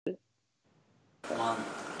1,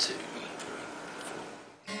 2,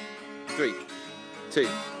 3, 2,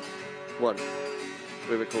 1.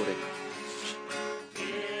 We're recording.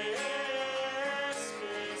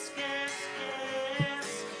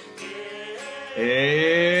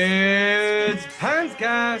 It's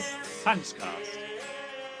Pantscast! Pantscast.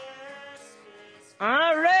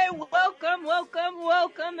 All right,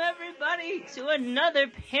 welcome everybody to another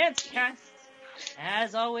Pantscast.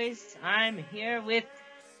 As always, I'm here with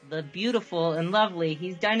the beautiful and lovely.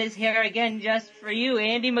 He's done his hair again just for you,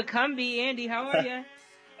 Andy McCumbee. Andy, how are you?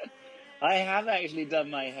 I have actually done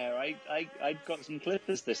my hair. I got some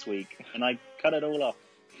clippers this week and I cut it all off.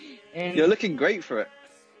 And You're looking great for it.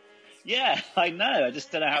 Yeah, I know. I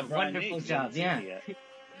just don't know how Brian wonderful needs. job, yeah.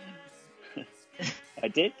 I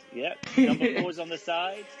did, yeah. Number 4s on the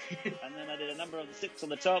sides, and then I did a number of 6 on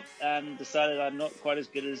the top, and decided I'm not quite as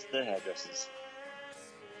good as the hairdressers.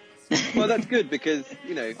 Well, that's good because,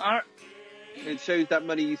 you know, All it shows that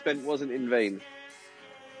money you spent wasn't in vain.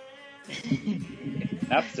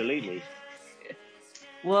 Absolutely.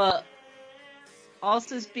 Well,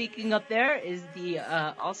 also speaking up there is the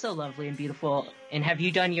also lovely and beautiful. And have you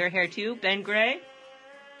done your hair too, Ben Gray?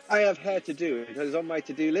 I have hair to do. It is on my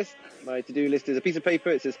to-do list. My to-do list is a piece of paper.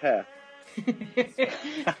 It says hair.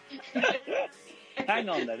 Hang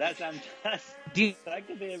on, though. That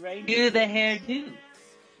could be arranged. Do the hair too.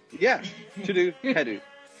 Yeah, to-do, hairdo.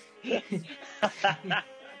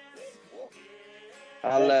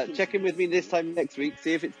 I'll check in with me this time next week,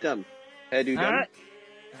 see if it's done. Hairdo done. All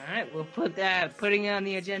right, we'll putting it on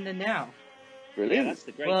the agenda now. Brilliant. Yeah, that's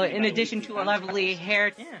the great Well, thing in about addition weekly to a lovely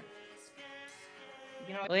hair, yeah.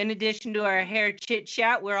 Well, in addition to our hair chit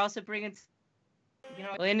chat, we're also bringing.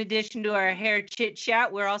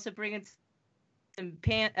 Some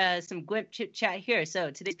GWIMP chit chat here.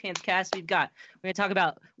 So today's Pantscast, we're going to talk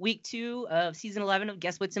about week 2 of season 11 of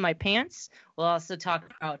Guess What's in My Pants. We'll also talk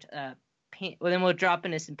about then we'll drop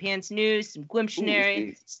into some pants news, some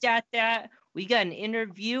Gwimptionary, stat that. We got an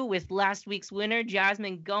interview with last week's winner,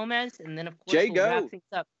 Jasmine Gomez, and then of course we'll wrap things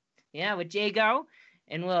up. Yeah, with Jago.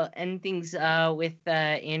 And we'll end things with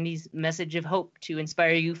Andy's message of hope to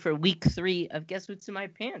inspire you for week 3 of Guess What's in My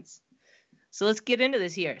Pants. So let's get into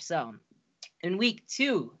this here. So in week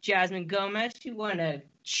 2, Jasmine Gomez, she won a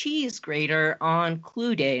cheese grater on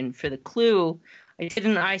Clue Day. And for the clue, I did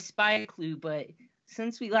an I Spy clue, but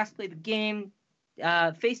since we last played the game,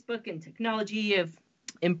 Facebook and technology have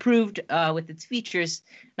improved with its features.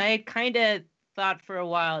 And I had kind of thought for a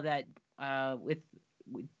while that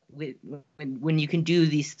when you can do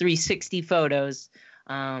these 360 photos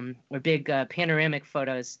or big panoramic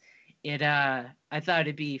photos, I thought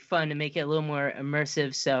it'd be fun to make it a little more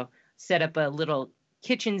immersive. So set up a little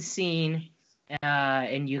kitchen scene,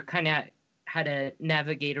 and you kind of had to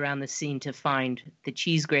navigate around the scene to find the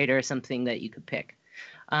cheese grater or something that you could pick.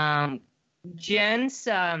 Jens,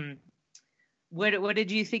 what did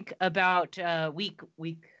you think about week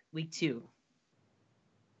 2?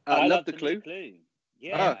 I love the clue.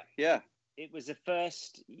 Yeah. Oh, yeah. It was a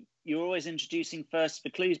first. You're always introducing first for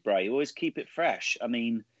clues, Bray. You always keep it fresh. I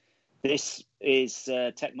mean, this is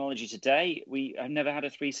technology today. We have never had a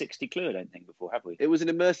 360 clue, I don't think, before, have we? It was an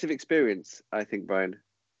immersive experience, I think, Brian.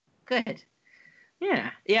 Good. Yeah.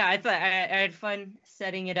 I thought I had fun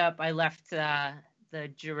setting it up. I left the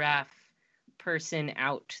giraffe person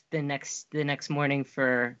out the next morning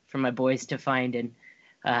for my boys to find and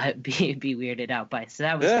be weirded out by. So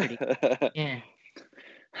that was pretty. Yeah.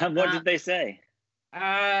 And what did they say?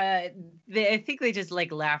 I think they just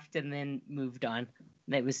laughed and then moved on.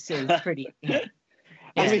 It was pretty. Yeah.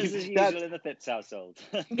 Business as usual in the Phipps household.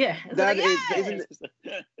 Yeah.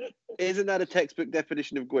 Isn't that a textbook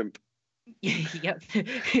definition of GWIMP? Yep.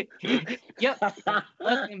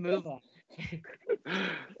 Let's move on.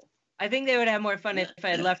 I think they would have more fun if I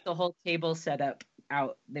had left the whole table set up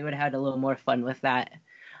out. They would have had a little more fun with that.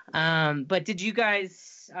 But did you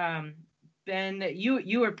guys, Ben?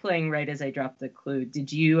 You were playing right as I dropped the clue.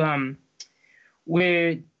 Did you?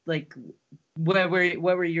 What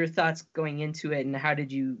were your thoughts going into it, and how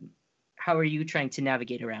are you trying to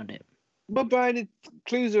navigate around it? Well, Brian,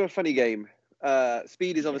 clues are a funny game.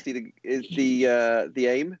 Speed is obviously the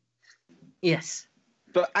aim. Yes.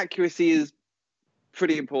 But accuracy is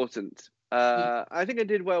pretty important. I think I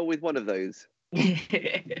did well with one of those.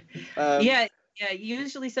 Yeah.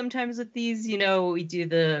 Usually, sometimes with these, we do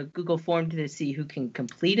the Google form to see who can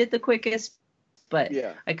complete it the quickest. But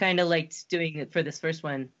yeah. I kind of liked doing it for this first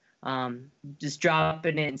one. Just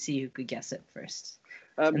dropping it and see who could guess it first.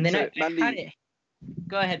 And then Mandy, I had it.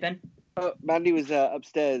 Go ahead, Ben. Mandy was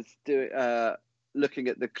upstairs looking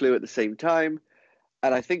at the clue at the same time,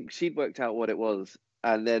 and I think she'd worked out what it was.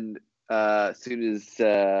 And then as soon as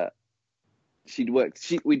she'd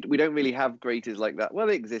worked. We don't really have graters like that. Well,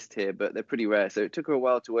 they exist here, but they're pretty rare. So it took her a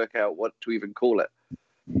while to work out what to even call it.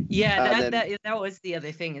 Yeah, that was the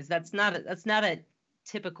other thing, is that's not a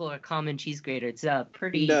typical or common cheese grater. It's a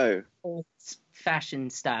pretty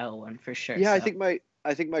old-fashioned style one for sure. Yeah, so.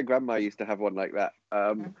 I think my grandma used to have one like that.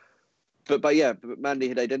 But Mandy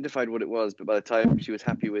had identified what it was, but by the time she was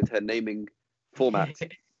happy with her naming format,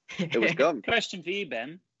 it was gone. Question for you,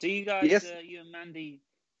 Ben. Do you guys, Yes. You and Mandy,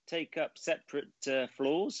 take up separate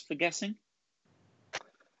floors for guessing?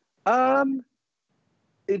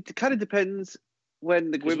 It kind of depends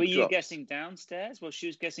when the Were Gwimp you drops. guessing downstairs? Well, she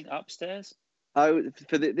was guessing upstairs.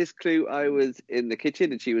 This clue, I was in the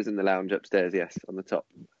kitchen and she was in the lounge upstairs. Yes, on the top.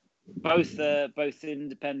 Both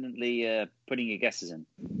independently putting your guesses in.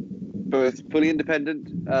 Both fully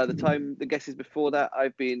independent. The guesses before that,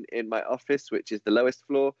 I've been in my office, which is the lowest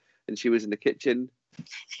floor, and she was in the kitchen,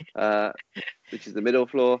 which is the middle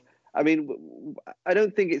floor. I mean, I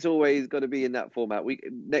don't think it's always got to be in that format.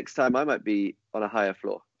 Next time I might be on a higher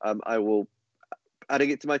floor. I will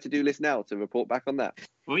adding it to my to-do list now to report back on that.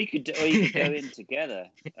 Or you could go in together.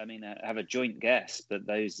 I mean, have a joint guess, but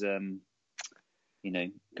those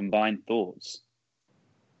combined thoughts.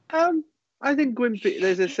 I think Gwimp.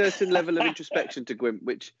 There's a certain level of introspection to Gwimp,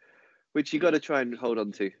 which you got to try and hold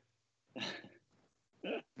on to.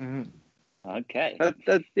 Mm-hmm. Okay.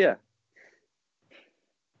 Yeah.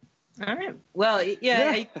 All right. Well,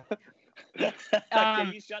 yeah.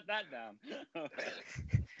 Can you shut that down?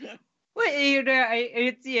 Well,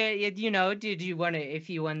 did you want to, if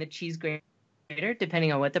you won the cheese grater,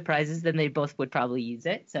 depending on what the prize is, then they both would probably use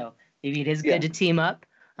it. So maybe it is good to team up.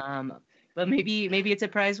 But maybe it's a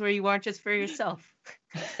prize where you want just for yourself.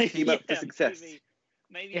 Team up for success.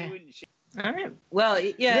 Maybe you wouldn't. All right. Well,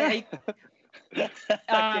 yeah.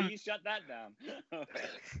 Can you shut that down?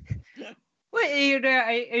 Well,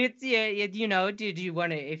 did you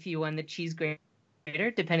want to, if you won the cheese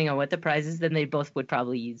grater, depending on what the prize is, then they both would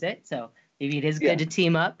probably use it. So maybe it is good to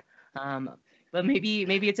team up. But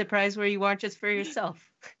maybe it's a prize where you want just for yourself.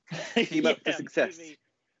 Team up for success.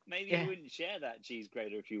 Maybe you wouldn't share that cheese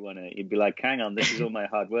grater if you want to. You'd be like, hang on, this is all my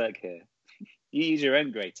hard work here. You use your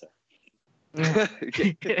own grater.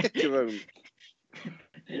 Get your own.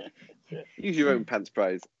 Use your own pants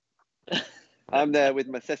prize. I'm there with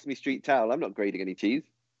my Sesame Street towel. I'm not grading any cheese.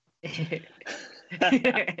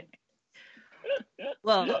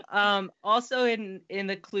 Well, also in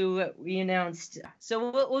the clue we announced.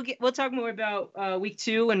 So we'll talk more about week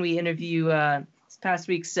 2 when we interview this past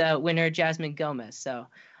week's winner, Jasmine Gomez. So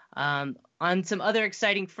on some other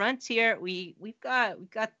exciting fronts here, we've got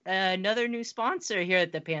another new sponsor here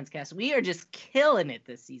at the Pantscast. We are just killing it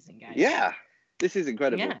this season, guys. Yeah, this is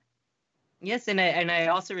incredible. Yeah. Yes, and I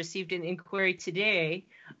also received an inquiry today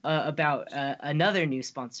about another new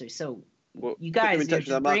sponsor. So you guys,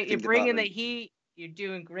 you're bringing the heat. You're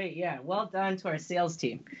doing great. Yeah, well done to our sales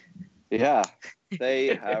team. Yeah,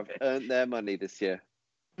 they have earned their money this year.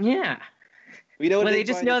 Yeah. Well, they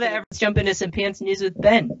just know that everyone's jumping into some Pants News with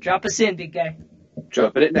Ben. Drop us in, big guy.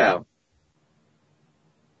 Dropping it now.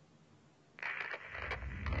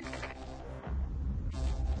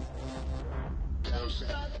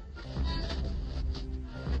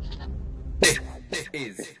 This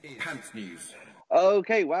is Pants News.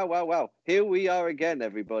 Okay, wow. Here we are again,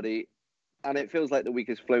 everybody. And it feels like the week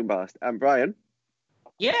has flown past. And Brian?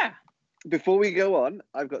 Yeah. Before we go on,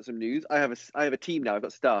 I've got some news. I have a team now. I've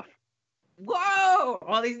got staff. Whoa!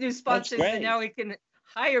 All these new sponsors, and now we can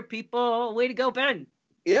hire people. Way to go, Ben.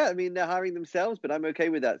 Yeah, I mean, they're hiring themselves, but I'm okay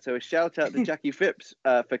with that. So a shout out to Jackie Phipps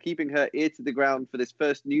for keeping her ear to the ground for this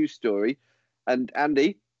first news story. And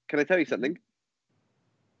Andy, can I tell you something?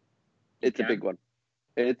 It's a big one.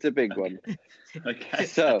 It's a big one. Okay.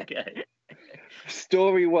 So,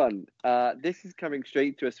 story 1. This is coming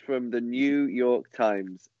straight to us from the New York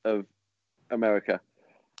Times of America.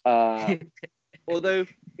 Although,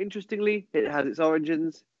 interestingly, it has its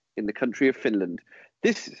origins in the country of Finland.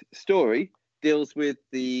 This story deals with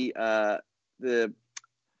the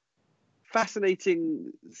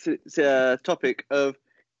fascinating topic of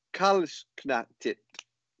Karlskranit,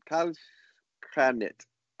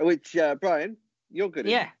 which, Brian, you're good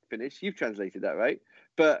at Finnish. You've translated that, right?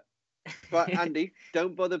 But Andy,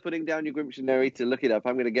 don't bother putting down your Grimtionary to look it up.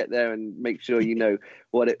 I'm going to get there and make sure you know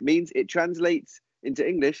what it means. It translates into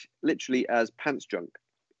English literally as pants drunk.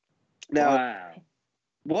 Now,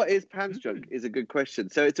 what is pants drunk is a good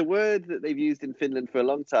question. So it's a word that they've used in Finland for a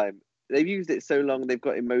long time. They've used it so long they've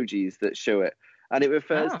got emojis that show it. And it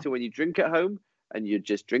refers to when you drink at home and you're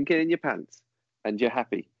just drinking in your pants and you're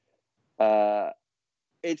happy.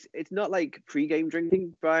 it's not like pre-game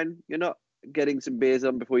drinking, Brian. You're not getting some beers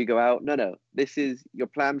on before you go out. No. This is your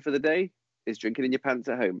plan for the day. Is drinking in your pants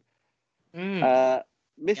at home.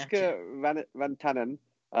 Miska Rantanen,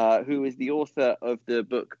 who is the author of the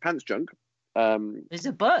book Pants Drunk. There's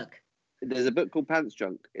a book. There's a book called Pants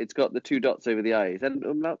Drunk. It's got the 2 dots over the I. Is that an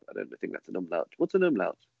umlaut? I don't think that's an umlaut. What's an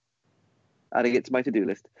umlaut? Adding it to my to-do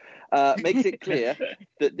list. Makes it clear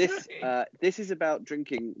that this is about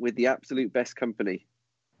drinking with the absolute best company,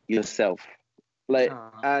 yourself.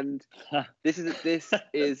 And this is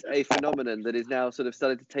a phenomenon that is now sort of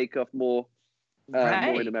started to take off more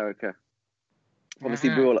in America. Obviously,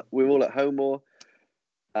 we're all at home more.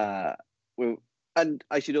 And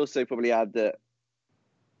I should also probably add that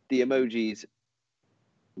the emojis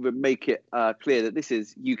would make it clear that this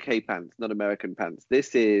is UK pants, not American pants.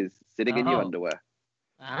 This is sitting in your underwear.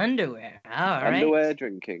 Underwear. All right. Underwear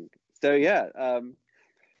drinking. So yeah,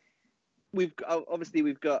 we've got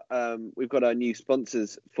our new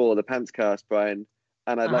sponsors for the Pantscast, Brian,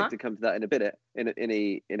 and I'd like to come to that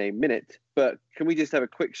in a minute. But can we just have a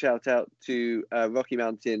quick shout out to Rocky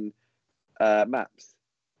Mountain Maps?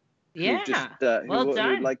 Yeah. Well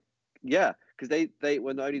done. Because they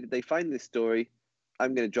when not only did they find this story,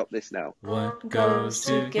 I'm going to drop this now. What goes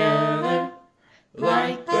together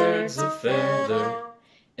like birds of feather?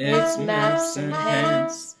 It's maps and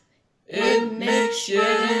pants. It makes you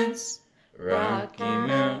dance. Rocky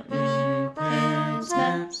Mountain Pants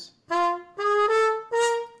Maps.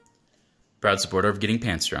 Proud supporter of Getting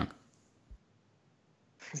Pants Drunk.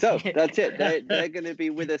 So that's it. They're going to be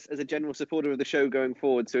with us as a general supporter of the show going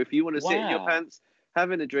forward. So if you want to sit in your pants,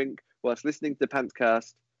 having a drink whilst listening to the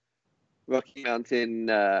Pantscast, Rocky Mountain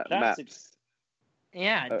Maps.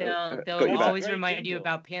 Yeah, they'll always remind you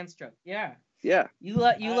about Pants Drunk. Yeah. Yeah. You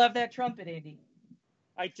love that trumpet, Andy.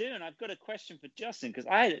 I do, and I've got a question for Justin, because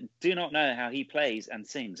I do not know how he plays and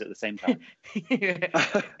sings at the same time.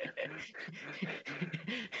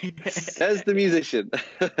 Says the musician.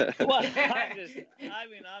 Well,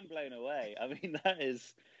 I'm blown away. I mean, that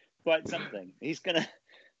is quite something.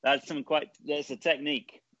 That's a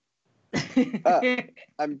technique.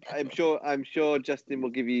 I'm sure Justin will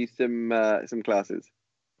give you some classes.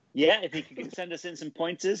 Yeah, if he could send us in some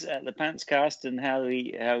pointers at the Pantscast and how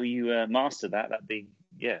you master that would be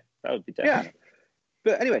definitely. Yeah.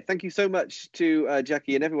 But anyway, thank you so much to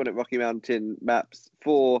Jackie and everyone at Rocky Mountain Maps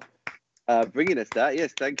for bringing us that.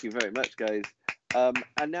 Yes, thank you very much, guys. And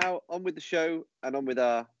now on with the show and on with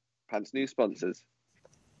our Pants News sponsors.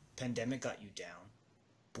 Pandemic got you down,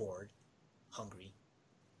 bored, hungry.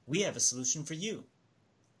 We have a solution for you.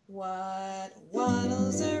 What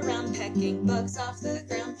waddles around pecking bugs off the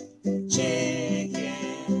ground?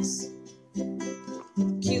 Chickens.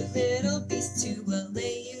 Cute little beasts who will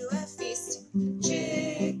lay you a feast.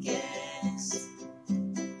 Chickens.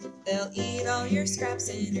 They'll eat all your scraps,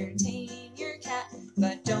 entertain your cat,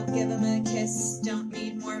 but don't give them a kiss, don't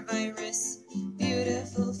need more virus.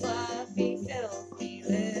 Beautiful, fluffy, filthy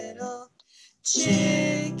little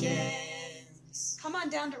chickens. Come on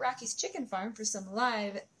down to Rocky's Chicken Farm for some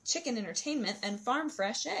live chicken entertainment and farm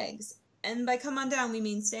fresh eggs. And by come on down, we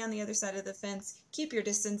mean stay on the other side of the fence, keep your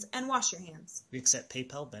distance, and wash your hands. We accept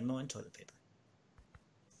PayPal, Venmo, and toilet paper.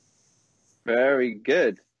 Very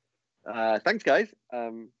good. Thanks, guys.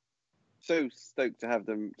 So stoked to have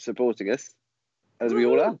them supporting us, as we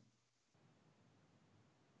all are.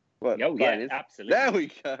 Well, absolutely. There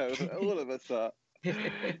we go. All of us are.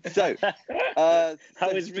 So, I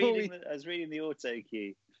was reading the auto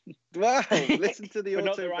cue. Wow, listen to the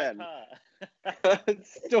auto right Ben.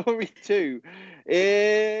 Story 2.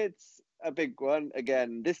 It's a big one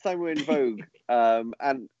again. This time we're in Vogue.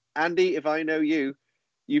 And Andy, if I know you,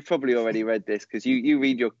 you've probably already read this because you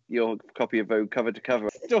read your copy of Vogue cover to cover.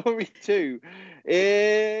 Story 2.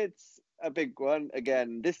 It's a big one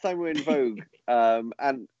again. This time we're in Vogue.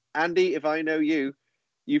 And Andy, if I know you,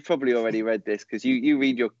 you've probably already read this because you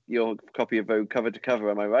read your copy of Vogue cover to cover.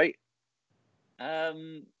 Am I right?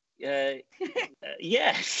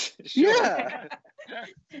 Yes. Sure. Yeah.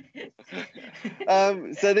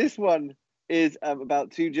 So this one is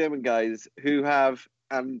about 2 German guys who have,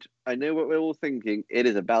 and I know what we're all thinking, it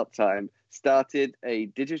is about time, started a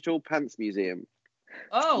digital pants museum.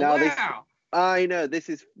 Oh, now, wow. I know, this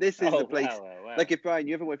is the place. Wow. Like if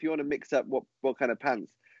you want to mix up what kind of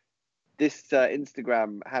pants, this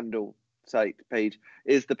Instagram handle site page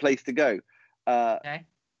is the place to go. Okay.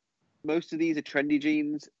 Most of these are trendy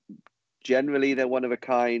jeans. Generally, they're one of a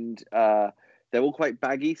kind. They're all quite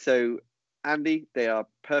baggy. So, Andy, they are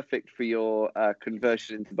perfect for your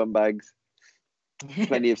conversion into bum bags.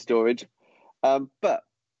 Plenty of storage. But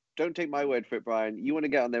don't take my word for it, Brian. You want to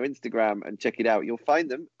get on their Instagram and check it out. You'll find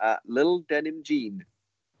them at Lil Denim Jean.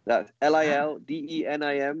 That's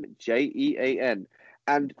LILDENIMJEAN.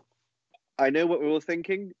 And I know what we're all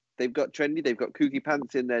thinking. They've got trendy. They've got kooky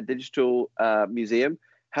pants in their digital museum.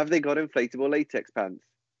 Have they got inflatable latex pants?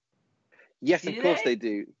 Yes, of course they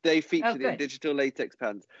do. They feature in digital latex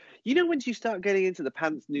pants. You know, once you start getting into the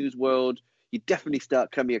pants news world, you definitely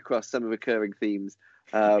start coming across some recurring themes.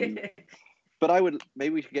 But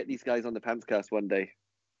maybe we should get these guys on the Pantscast one day.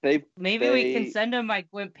 Maybe we can send them my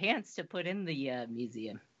Gwimp pants to put in the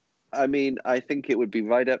museum. I mean, I think it would be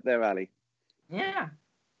right up their alley. Yeah.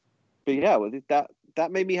 But yeah, well,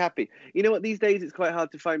 that made me happy. You know what? These days it's quite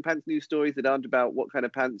hard to find pants news stories that aren't about what kind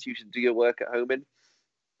of pants you should do your work at home in.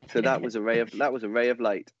 So that was a ray of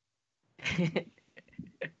light.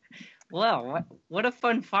 Well, what a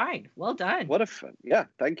fun find! Well done. What a fun! Yeah,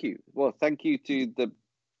 thank you. Well, thank you to the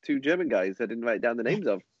 2 German guys I didn't write down the names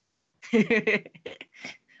of.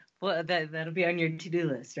 Well, that'll be on your to-do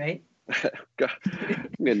list, right? God, I'm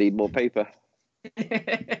gonna need more paper.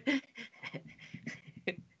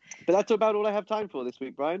 But that's about all I have time for this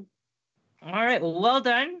week, Brian. All right. Well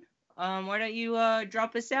done. Why don't you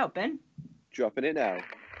drop us out, Ben? Dropping it now.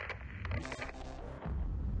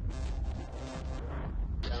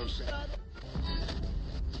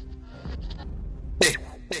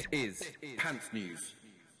 This is Pants News.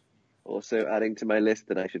 Also adding to my list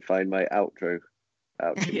that I should find my outro.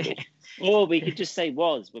 Or we could just say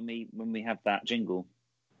 "was" when we have that jingle,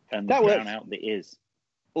 and that drown out the "is."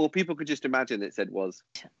 Or people could just imagine it said "was."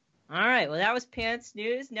 All right. Well, that was Pants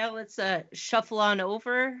News. Now let's shuffle on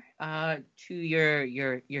over to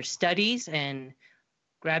your studies and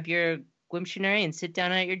grab your Gwimtionary and sit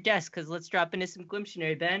down at your desk, because let's drop into some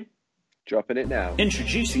Gwimtionary, Ben. Dropping it now.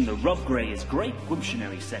 Introducing the Rob Gray is Great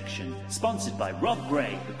Gwimtionary section, sponsored by Rob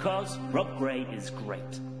Gray, because Rob Gray is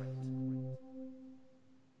great.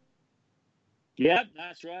 Yeah,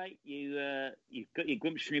 that's right. You've got your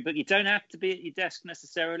Gwimtionary book. You don't have to be at your desk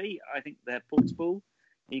necessarily. I think they're portable.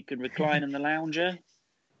 You can recline in the lounger.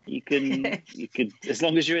 You could, as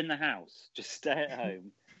long as you're in the house, just stay at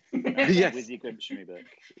home. Yes. With your Gwimtionary book.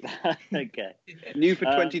 Okay. New for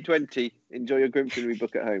 2020. Enjoy your Gwimtionary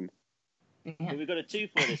book at home. Yeah. We've got a 2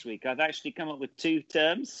 for this week. I've actually come up with 2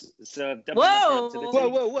 terms, so I've done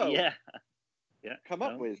Whoa! Yeah. Come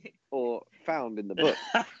up with or found in the book.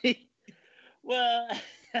 Well,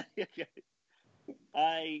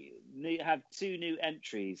 I have 2 new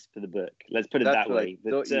entries for the book. Let's put it that way.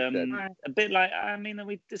 But a bit like, I mean,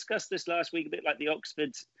 we discussed this last week. A bit like the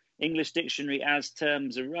Oxford English Dictionary. As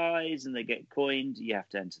terms arise and they get coined, you have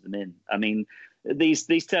to enter them in. I mean,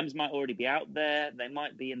 these terms might already be out there. They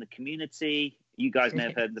might be in the community. You guys may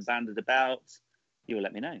have heard them banded about. You will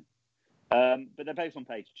let me know. But they're both on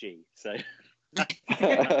page G. So, all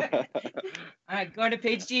right, going to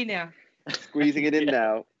page G now. Squeezing it in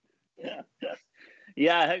now.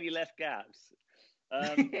 Yeah, I hope you left gaps.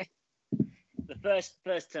 The first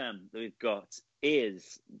term that we've got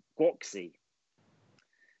is Gwoxy.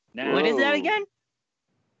 Now, what is that again?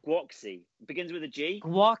 Gwoxy. Begins with a G.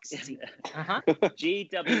 Gwoxy. Uh-huh. Gwоxy.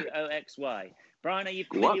 Brian, are you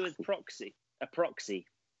familiar with proxy? A proxy.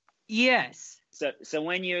 Yes. So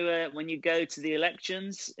when you go to the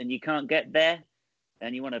elections and you can't get there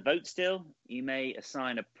and you want to vote still, you may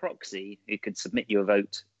assign a proxy who could submit your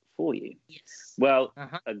vote for you. Yes. Well,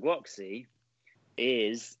 a Gwoxy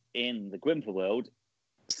is, in the Gwimper world,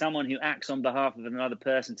 someone who acts on behalf of another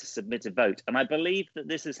person to submit a vote. And I believe that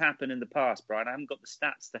this has happened in the past, Brian. I haven't got the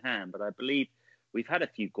stats to hand, but I believe we've had a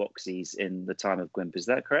few Gwoxys in the time of Gwimp. Is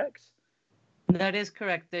that correct? That is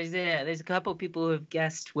correct. There's a couple of people who have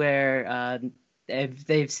guessed where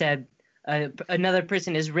they've said another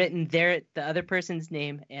person has written the other person's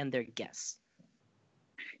name and their guess.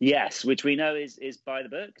 Yes, which we know is by the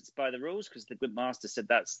book. It's by the rules, because the Gwimp Master said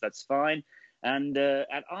that's fine. And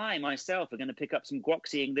I myself are going to pick up some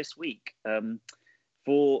Gwoxying this week. I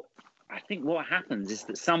think what happens is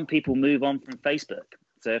that some people move on from Facebook.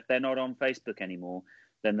 So if they're not on Facebook anymore,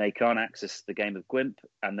 then they can't access the game of Gwimp,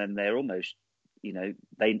 and then they're almost, they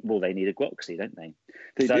need a Gwoxy, don't they?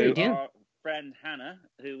 They do. Our friend Hannah,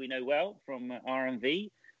 who we know well from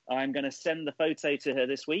RMV, I'm going to send the photo to her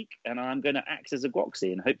this week, and I'm going to act as a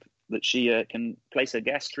Gwoxy and hope that she can place her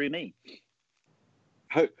guess through me.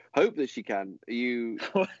 Hope that she can. You.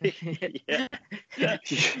 Yeah.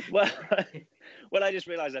 Well, I just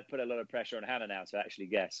realised I've put a lot of pressure on Hannah now to actually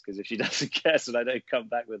guess, because if she doesn't guess and I don't come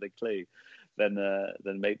back with a clue, then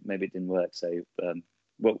maybe it didn't work. So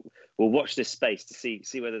we'll watch this space to see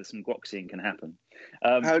whether some Gwoxying can happen.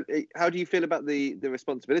 How do you feel about the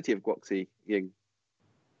responsibility of Gwoxying?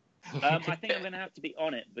 I think I'm going to have to be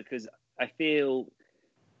on it because I feel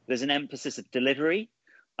there's an emphasis of delivery.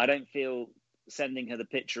 I don't feel sending her the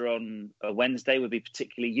picture on a Wednesday would be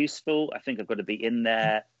particularly useful. I think I've got to be in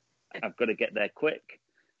there. I've got to get there quick.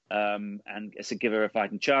 And so give her a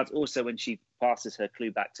fighting chance. Also, when she passes her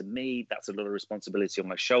clue back to me, that's a lot of responsibility on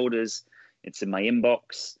my shoulders. It's in my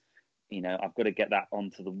inbox. You know, I've got to get that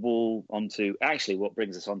onto the wall, actually what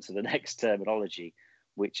brings us on to the next terminology,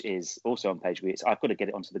 which is also on page B. I've got to get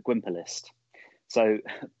it onto the Gwimper list. So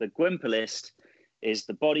the Gwimper list is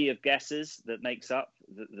the body of guesses that makes up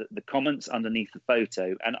the comments underneath the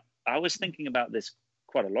photo. And I was thinking about this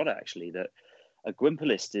quite a lot, actually, that a Gwimper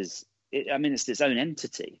list it's its own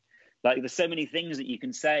entity. Like, there's so many things that you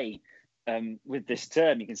can say with this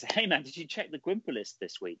term. You can say, hey, man, did you check the Gwimper list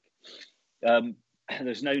this week?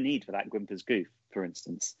 There's no need for that Gwimper's goof, for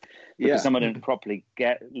instance, because someone didn't properly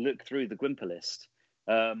look through the Gwimper list.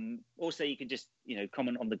 Also, you can just,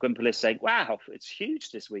 comment on the Gwimper list saying, wow, it's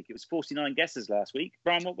huge this week. It was 49 guesses last week.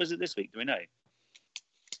 Brian, what was it this week? Do we know?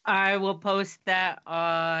 I will post that.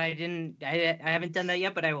 I haven't done that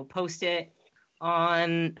yet, but I will post it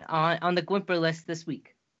on the Gwimper list this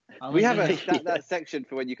week. We have that section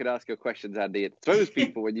for when you can ask your questions, Andy. It throws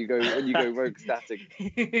people when you go rogue static.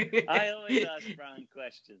 I always ask Brian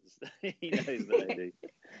questions. He knows that I do.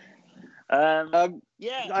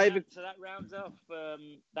 So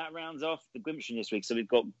that rounds off the Gwimption this week. So we've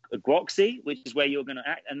got a Gwoxy, which is where you're going to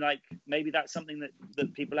act, and maybe that's something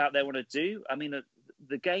that people out there want to do. I mean,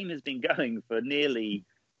 the game has been going for nearly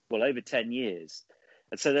over 10 years,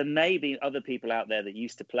 and so there may be other people out there that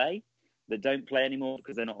used to play that don't play anymore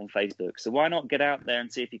because they're not on Facebook. So why not get out there and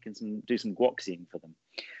see if you can do some Gwoxying for them?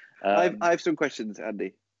 I have some questions,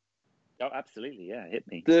 Andy. Oh, absolutely, yeah, hit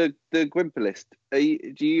me. The Gwimper list. Are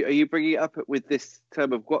you bringing it up with this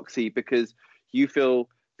term of Gwoxy because you feel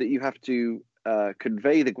that you have to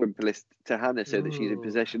convey the Gwimper list to Hannah so that she's in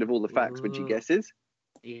possession of all the facts when she guesses?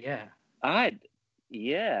 Yeah.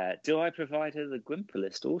 Do I provide her the Gwimper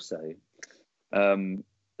list also?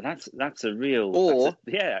 That's a real.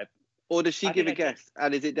 Or does she give a guess,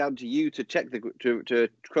 and is it down to you to check to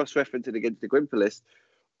cross-reference it against the Gwimper list,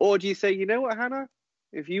 or do you say, you know what, Hannah,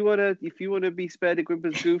 if you wanna be spared a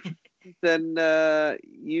Gwimper's goof, then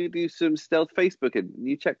you do some stealth Facebooking and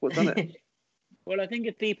you check what's on it. Well, I think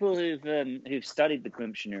if people who've studied the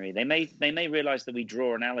Gwimptionary, they may realise that we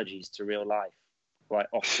draw analogies to real life quite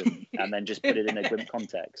often, and then just put it in a Gwimp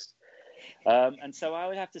context. And so I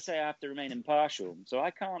would have to say I have to remain impartial. So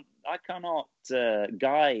I cannot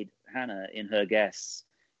guide Hannah in her guess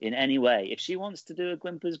in any way. If she wants to do a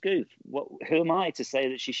Gwimper's goof, who am I to say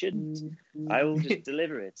that she shouldn't? I will just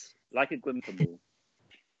deliver it like a Gwimper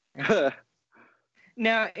ball.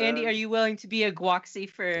 Now, Andy, are you willing to be a Gwoxy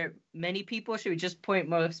for many people? Should we just point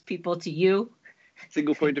most people to you?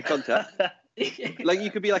 Single point of contact? Like you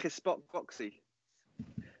could be like a spot Gwoxy.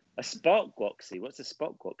 A spot Gwoxy? What's a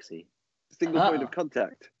spot Gwoxy? Single point of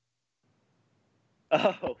contact.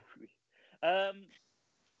 Oh,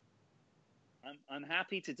 I'm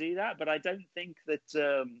happy to do that, but I don't think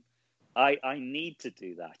that I need to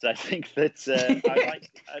do that. I think that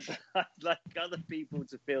I'd like other people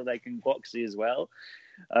to feel they can Gwoxy as well.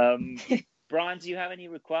 Brian, do you have any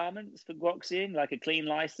requirements for Gwoxying, like a clean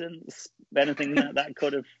license, anything that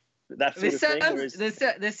could have that sort of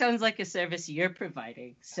thing? This sounds like a service you're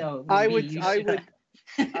providing. So I would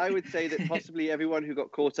say that possibly everyone who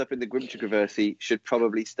got caught up in the Gwimp controversy should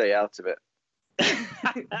probably stay out of it.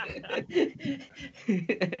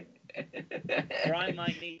 Brian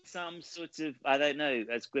might need some sort of, I don't know,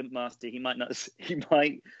 as Gwimp Master, he might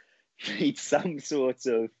need some sort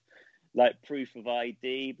of proof of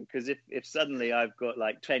ID, because if suddenly I've got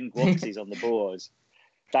 10 Gwoxies on the board,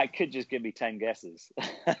 that could just give me 10 guesses.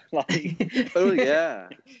 Oh yeah,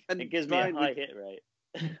 and it gives Brian, me a high hit rate.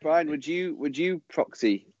 Brian, would you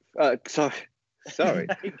proxy? Sorry.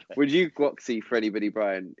 Would you Gwoxy for anybody,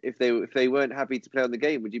 Brian? If they weren't happy to play on the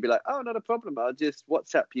game, would you be like, oh, not a problem, I'll just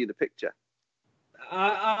WhatsApp you the picture?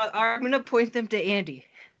 I'm going to point them to Andy.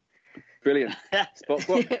 Brilliant. Spot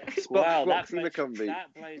wow, Gwoxy McCumbee.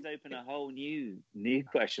 That blows open a whole new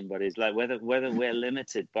question, buddies. Whether we're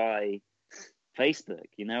limited by Facebook,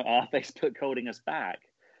 our Facebook holding us back.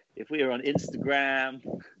 If we are on Instagram,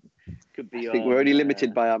 could be. I think we're only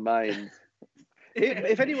limited by our minds.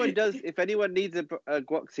 If anyone needs a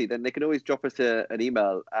Gwoxy, then they can always drop us an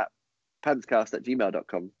email at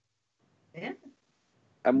pantscast@gmail.com. Yeah.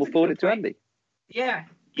 And we'll forward it to Andy. Yeah.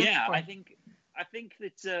 Yeah, I think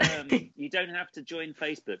that you don't have to join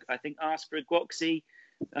Facebook. I think ask for a Gwoxy.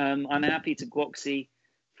 I'm happy to Gwoxy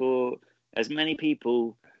for as many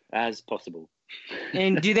people as possible.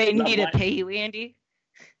 And do they need to pay you, Andy?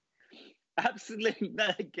 Absolutely.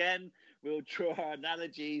 Again, we'll draw our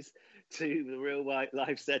analogies to the real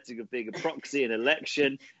life setting of being a proxy in an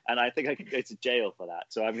election, and I think I could go to jail for that.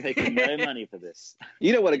 So I'm making no money for this.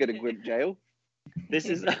 You don't want to go to Gwimp jail. This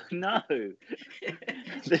is no.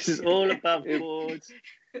 This is all above board.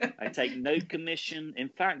 I take no commission. In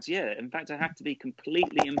fact, I have to be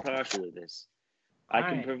completely impartial with this. I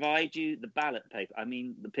can provide you the ballot paper. I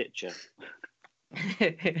mean, the picture.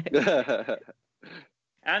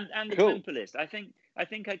 and the Gwimper list. I think I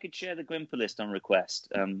could share the Gwimper list on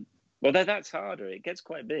request. Although that's harder. It gets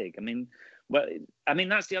quite big.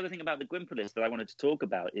 That's the other thing about the Gwimper list that I wanted to talk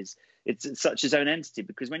about is it's such its own entity,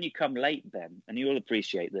 because when you come late, Ben, and you'll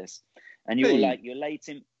appreciate this, and you're late what?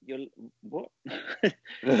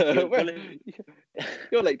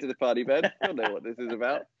 You're late to the party, Ben. You'll know what this is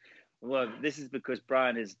about. Well, this is because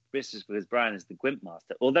Brian is the Gwimp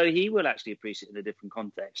master, although he will actually appreciate it in a different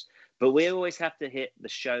context. But we always have to hit the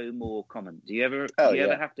show more comment. Do you ever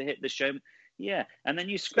have to hit the show? Yeah, and then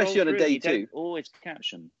you scroll especially through, on a day you two. Don't always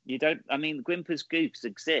caption. You don't. I mean, Gwimper's goofs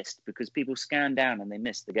exist because people scan down and they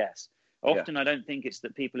miss the guess. Often, I don't think it's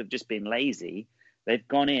that people have just been lazy. They've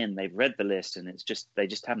gone in, they've read the list, and it's just they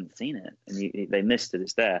just haven't seen it, and they missed it.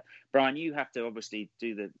 It's there. Brian, you have to obviously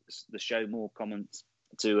do the show more comments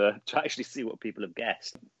to actually see what people have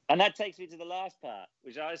guessed. And that takes me to the last part,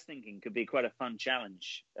 which I was thinking could be quite a fun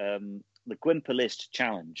challenge. The Gwimper list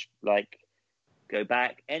challenge. Like, go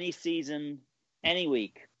back any season, any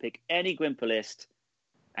week, pick any Gwimper list,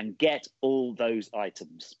 and get all those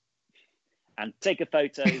items. And take a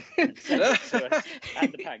photo and send it to us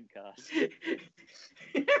at the Pancast.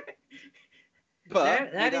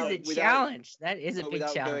 But that is a challenge. That is a big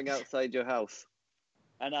challenge. Without going outside your house.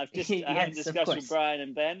 And I've just had a discussion with Brian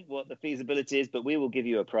and Ben what the feasibility is, but we will give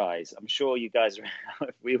you a prize. I'm sure you guys are.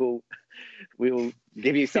 We will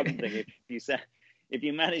give you something if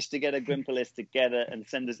you manage to get a Gwimper list together and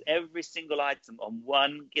send us every single item on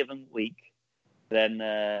one given week. Then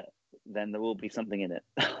there will be something in it.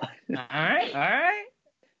 All right.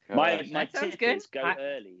 My tip is go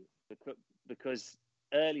early, because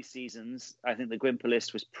early seasons, I think the Gwimper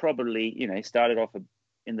list was probably, started off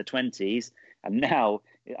in the 20s, and now,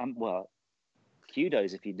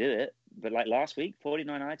 kudos if you do it. But like last week,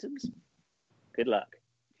 49 items. Good luck.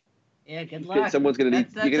 Yeah, good luck. Someone's gonna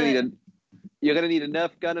need. You're gonna need a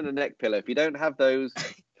Nerf gun and a neck pillow. If you don't have those,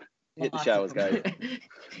 hit the showers, guys.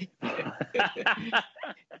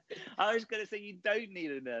 I was going to say you don't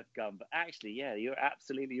need a Nerf gun, but actually, yeah, you're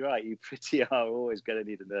absolutely right. You pretty are always going to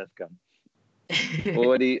need a Nerf gun.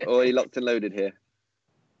 already locked and loaded here.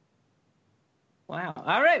 Wow.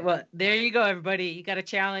 All right. Well, there you go, everybody. You got a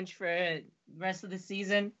challenge for the rest of the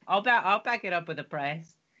season. I'll back it up with a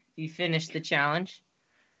prize if you finish the challenge.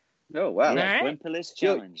 Oh, wow. Yeah, right. Gwimper list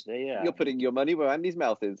challenge. There you are. You're putting your money where Andy's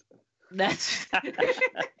mouth is. That's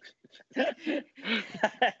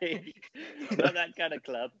hey, not that kind of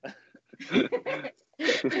club.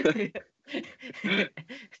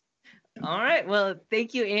 All right. Well,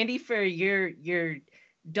 thank you, Andy, for your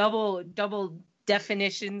double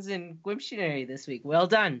definitions in Gwimptionary this week. Well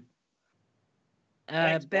done.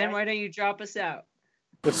 Thanks, Ben, why don't you drop us out?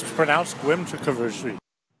 It's pronounced Gwimtionary.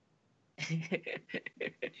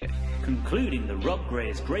 Concluding the Rob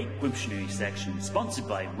Gray's Great Gwimptionary section, sponsored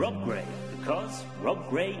by Rob Gray, because Rob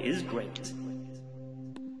Gray is great.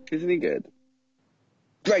 Isn't he good?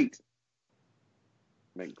 Great.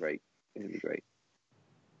 I meant great. Isn't he great?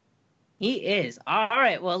 He is. All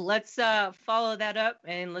right. Well, let's follow that up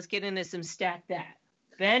and let's get into some Stat That.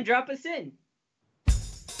 Ben, drop us in.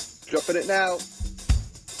 Dropping it now.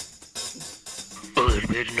 A little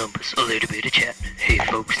bit of numbers, a little bit of chat. Hey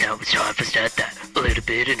folks, now it's time for Stat That. A little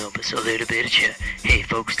bit of numbers, a little bit of chat. Hey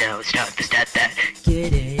folks, now it's time for Stat That.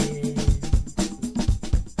 Get it.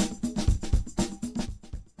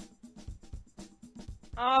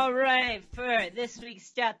 All right, for this week's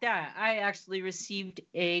Stat That, I actually received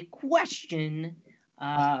a question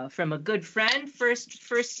from a good friend,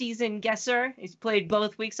 first season guesser. He's played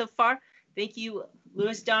both weeks so far. Thank you,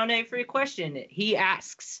 Louis Downey, for your question. He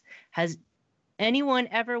asks, has anyone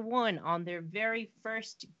ever won on their very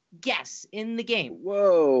first guess in the game?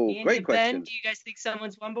 Whoa, Andy, great question. Ben, do you guys think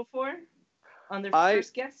someone's won before on their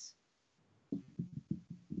first guess?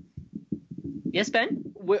 Yes, Ben?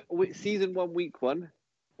 Season 1, week 1.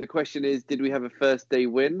 The question is, did we have a first day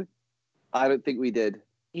win? I don't think we did.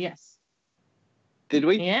 Yes. Did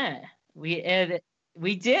we? Yeah, we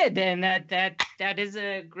did, and that is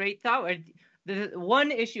a great thought. The one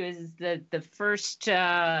issue is that the first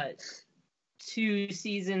 2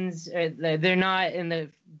 seasons, they're not in the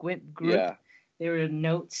Gwimp group. Yeah. They were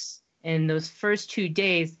notes And those first 2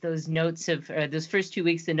 days, those first 2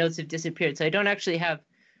 weeks, the notes have disappeared. So I don't actually have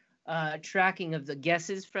tracking of the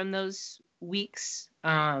guesses from those weeks.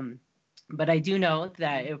 But I do know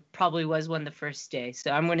that it probably was one the first day.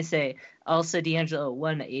 So I'm going to say Elsa D'Angelo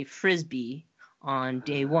won a Frisbee on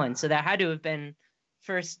day 1. So that had to have been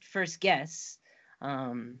first guess. This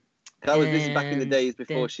is back in the days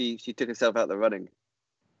before she took herself out the running.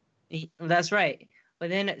 That's right. But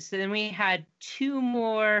then we had 2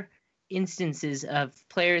 more instances of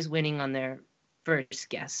players winning on their first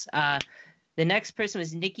guess. The next person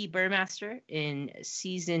was Nikki Burmaster in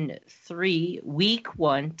season 3, week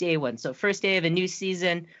 1, day 1. So first day of a new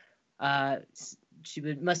season. She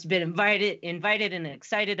must have been invited and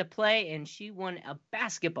excited to play, and she won a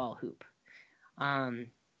basketball hoop. And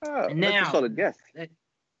that's now, a solid guess.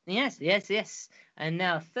 Yes. And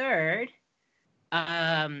now third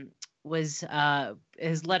has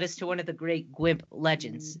led us to one of the great GWIMP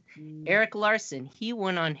legends. Eric Larson, he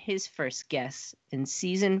won on his first guess in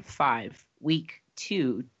season 5, week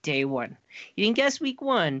 2, day 1. He didn't guess week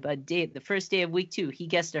 1, but the first day of week 2, he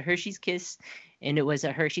guessed a Hershey's Kiss, and it was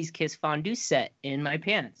a Hershey's Kiss fondue set in my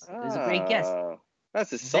pants. It was a great guess.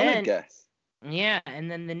 That's a solid guess. Yeah, and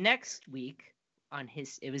then the next week,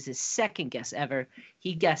 it was his second guess ever.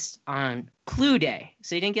 He guessed on Clue Day.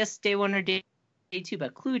 So he didn't guess day 1 or day 2,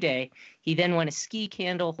 but Clue Day. He then won a ski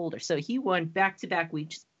candle holder. So he won back-to-back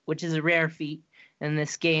weeks, which is a rare feat in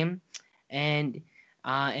this game. And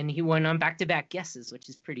he won on back-to-back guesses, which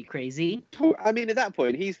is pretty crazy. I mean, at that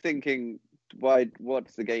point, he's thinking,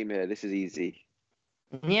 what's the game here? This is easy.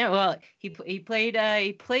 Yeah, well, he played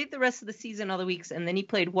the rest of the season all the weeks, and then he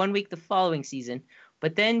played 1 week the following season.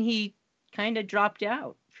 But then he kind of dropped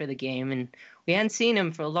out for the game, and we hadn't seen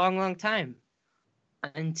him for a long time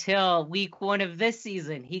until week 1 of this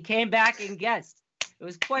season. He came back and guessed. It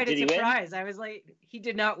was quite a surprise. I was like, he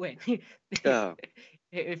did not win. Oh.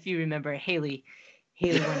 If you remember, Haley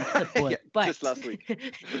won a clipboard, but just last week.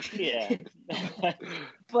 Yeah.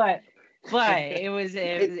 but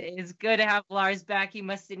it's good to have Lars back. He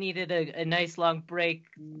must have needed a nice long break.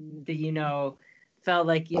 Felt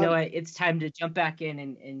like it's time to jump back in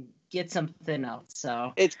and get something else.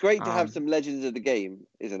 So it's great to have some legends of the game,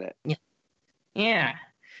 isn't it? Yeah.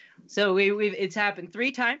 So it's happened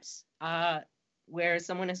 3 times where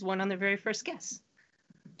someone has won on their very first guess.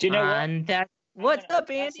 Do you know what? And what's up,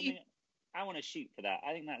 Andy? I want to shoot for that.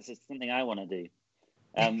 I think that's just something I want to do.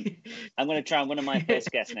 I'm going to try and win my first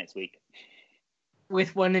guess next week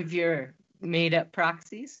with one of your made-up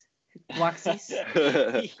proxies. Waxies.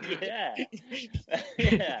 Yeah.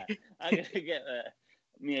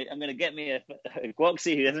 I'm gonna get me a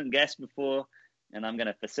Gwoxy who hasn't guessed before, and I'm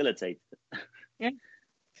gonna facilitate it. Yeah.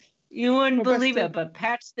 You wouldn't believe it, but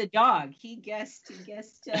Patch the dog, he guessed the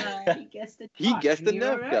dog. He guessed the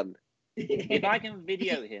Nerf gun. If I can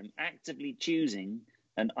video him actively choosing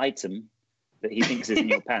an item that he thinks is in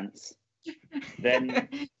your pants, then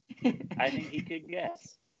I think he could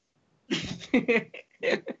guess.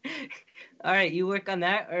 All right, you work on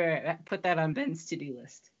that, or put that on Ben's to-do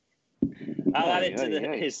list. I'll add it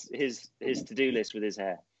to his to-do list with his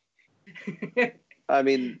hair. I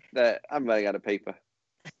mean, I'm running out of paper.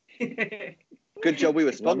 Good job we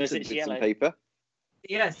were sponsored with some paper.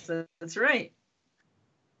 Yes, that's right.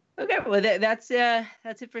 Okay, well that's it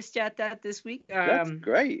for Stat That this week. That's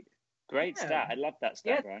great. Great stat. I love that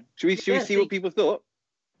stat, Brian. Should we see what people thought?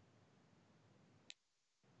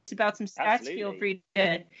 About some stats, Absolutely. Feel free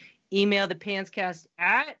to email the pantscast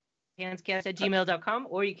at pantscast@gmail.com,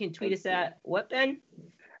 or you can tweet us at what, Ben?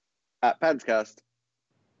 At pantscast.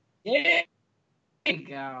 Yeah. There you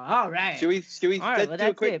go. All right. Should we let's do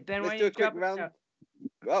a quick round?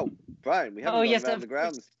 Oh, Brian, we haven't gone around the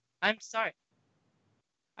grounds. I'm sorry.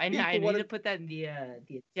 I need to put that in the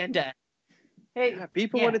agenda. Hey,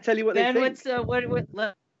 people want to tell you what Ben, they think.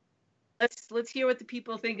 Let's hear what the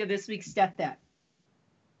people think of this week's Stat That.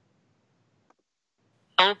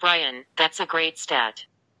 Oh, Brian, that's a great stat.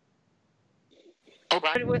 Oh,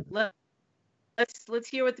 Brian. Let's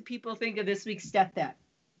hear what the people think of this week's Stat That.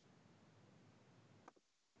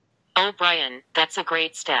 Oh, Brian, that's a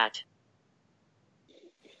great stat.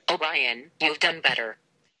 Oh, Brian, you've done better.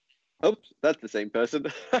 Oops, that's the same person.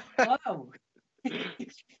 Whoa.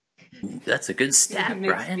 That's a good stat,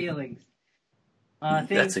 Brian. Feelings.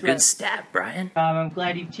 That's a good stat, Brian. I'm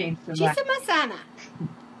glad you've changed the Chisama-sama.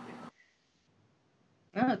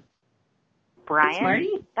 Brian,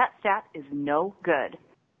 Smarty? That stat is no good.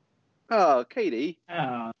 Oh, Katie.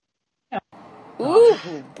 Oh. Ooh,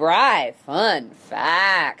 Bri, fun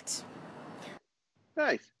fact.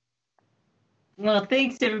 Nice. Well,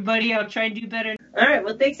 thanks, everybody. I'll try and do better. All right.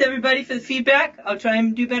 Well, thanks, everybody, for the feedback. I'll try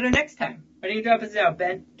and do better next time. Why don't you drop us out,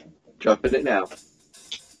 Ben? Dropping it now.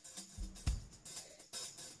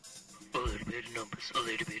 A little bit of numbers, a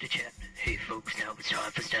little bit of chat. Hey folks, now it's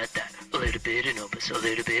time for Stat That. A little bit of numbers, a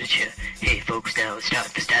little bit of chat. Hey folks, now it's time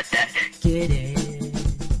for Stat That. Get it.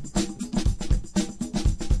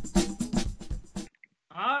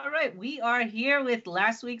 All right, we are here with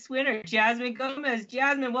last week's winner, Jasmine Gomez.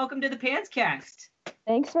 Jasmine, welcome to the Pantscast.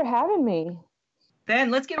 Thanks for having me.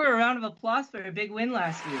 Ben, let's give her a round of applause for her big win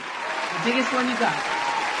last week. The biggest one you got.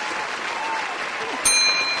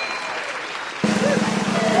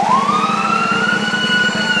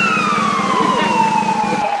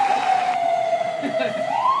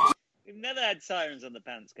 We've never had sirens on the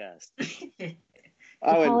Pantscast.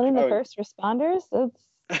 Calling in the first responders? That's,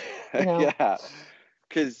 yeah,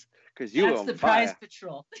 because you were on That's the fire. prize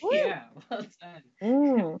patrol. Yeah, well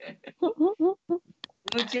done.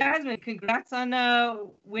 Well, Jasmine, congrats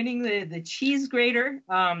on winning the cheese grater.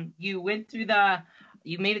 You made it through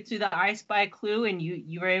the I Spy clue, and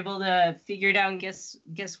you were able to figure it out and guess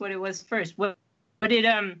what it was first. What did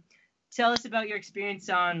tell us about your experience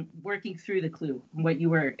on working through the clue, what you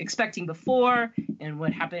were expecting before, and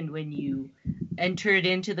what happened when you entered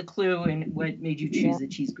into the clue, and what made you choose the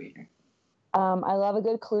cheese grater. I love a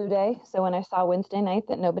good clue day. So when I saw Wednesday night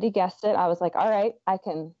that nobody guessed it, I was like, all right, I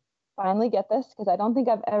can finally get this, because I don't think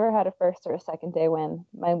I've ever had a first or a second day win.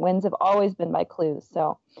 My wins have always been by clues.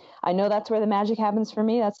 So I know that's where the magic happens for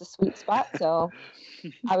me. That's the sweet spot. So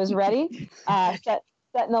I was ready, set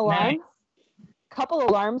an alarm. Nice. Couple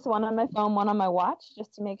alarms, one on my phone, one on my watch,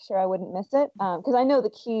 just to make sure I wouldn't miss it. Because I know the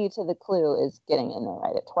key to the clue is getting in there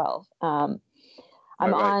right at 12.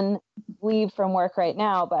 I'm on leave from work right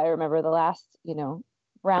now, but I remember the last,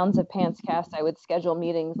 rounds of Pantscast, I would schedule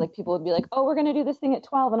meetings. Like, people would be like, "Oh, we're going to do this thing at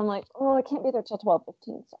 12," and I'm like, "Oh, I can't be there till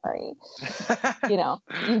 12:15. Sorry."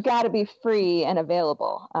 You've got to be free and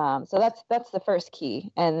available. So that's the first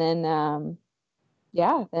key. And then,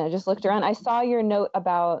 then I just looked around. I saw your note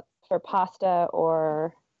about for pasta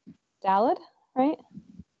or salad, right?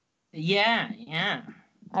 Yeah.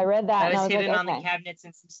 I read that. That and was I was hidden like, on okay. the cabinets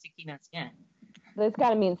and some sticky notes. Yeah. It's got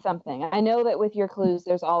to mean something. I know that with your clues,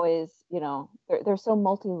 there's always, they're so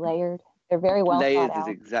multi-layered. They're very well Layers thought out.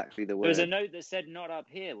 is exactly the word. There was a note that said "not up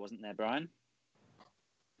here," wasn't there, Brian?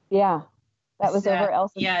 Yeah, that was over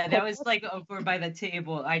Elsa's. Yeah, that was like over by the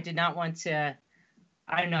table. I did not want to.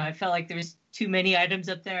 I don't know. I felt like there was too many items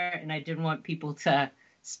up there, and I didn't want people to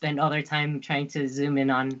spend all their time trying to zoom in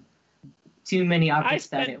on too many objects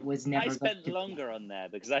that it was never. I spent longer on there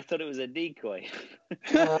because I thought it was a decoy.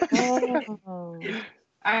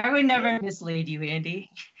 I would never mislead you, Andy.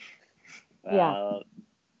 Well,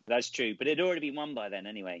 that's true, but it had already been won by then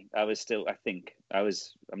anyway. I'm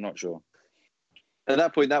not sure. At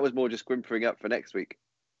that point, that was more just squimpering up for next week.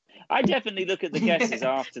 I definitely look at the guesses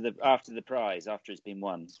after the prize, after it's been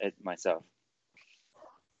won myself.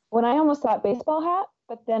 When I almost thought baseball hat,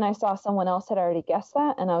 but then I saw someone else had already guessed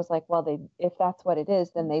that, and I was like, well, if that's what it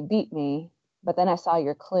is, then they beat me. But then I saw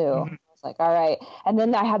your clue. Mm-hmm. I was like, all right. And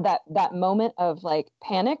then I had that moment of like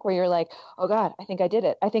panic where you're like, oh God, I think I did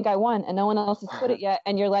it. I think I won, and no one else has put it yet.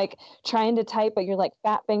 And you're like trying to type, but you're like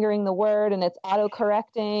fat fingering the word, and it's auto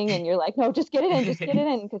correcting, and you're like, no, just get it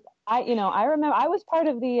in. Because I remember I was part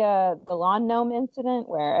of the lawn gnome incident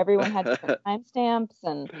where everyone had different timestamps,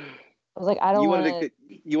 and I was like, I don't want to.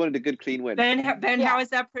 You wanted a good, clean win. Ben, how is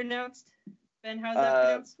that pronounced? Ben, how is that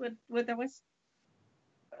pronounced? What that was?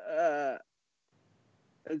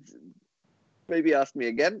 Maybe ask me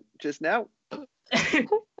again just now.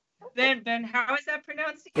 Ben, how is that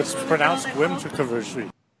pronounced again? It's pronounced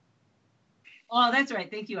whimsicaversary. Oh, that's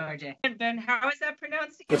right. Thank you, RJ. Ben, how is that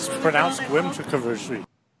pronounced again? It's pronounced whimsicaversary.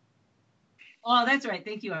 Oh, that's right.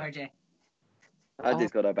 Thank you, RJ. I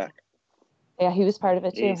just got her back. Yeah, he was part of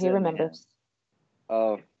it too. He remembers.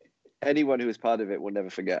 Oh, anyone who was part of it will never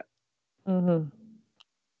forget. Mm-hmm.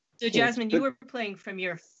 So, Jasmine, you were playing from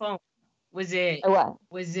your phone. Was it? What?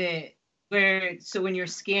 Was it where? So when you're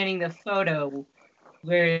scanning the photo,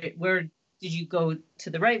 where did you go to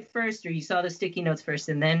the right first, or you saw the sticky notes first,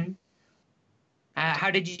 and then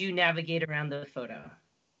how did you navigate around the photo?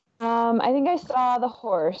 I think I saw the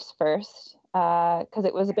horse first because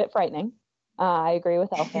it was a bit frightening. I agree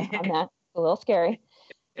with Elsa on that. It's a little scary.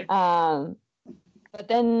 But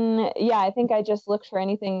then, I think I just looked for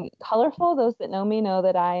anything colorful. Those that know me know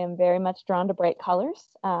that I am very much drawn to bright colors.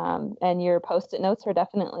 And your Post-it notes are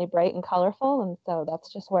definitely bright and colorful. And so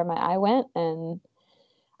that's just where my eye went. And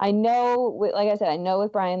I know, like I said, I know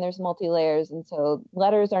with Brian, there's multi-layers. And so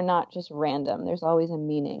letters are not just random. There's always a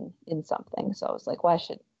meaning in something. So I was like, well,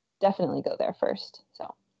 definitely go there first.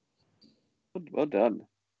 So. Well done.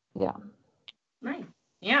 Yeah. Nice.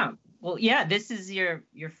 Yeah. Well, yeah. This is your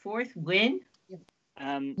fourth win.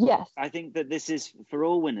 Yes. I think that this is for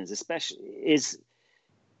all winners, especially is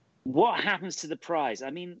what happens to the prize.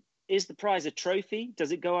 I mean, is the prize a trophy?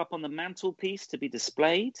 Does it go up on the mantelpiece to be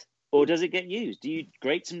displayed, or does it get used? Do you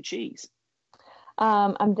grate some cheese?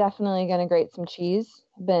 I'm definitely going to grate some cheese.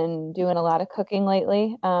 Been doing a lot of cooking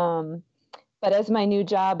lately. But as my new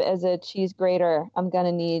job as a cheese grater, I'm going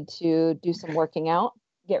to need to do some working out,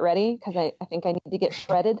 get ready, because I think I need to get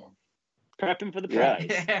shredded. Prepping for the prize.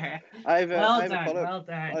 Yeah. I have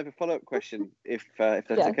a follow-up question, if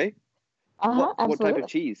that's okay. What type of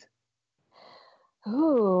cheese?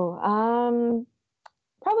 Ooh,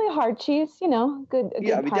 probably a hard cheese. You know, good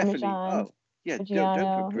Parmesan.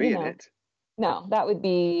 Don't put brie in it. No, that would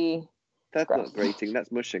be. That's gross. not grating.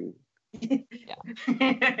 That's mushing.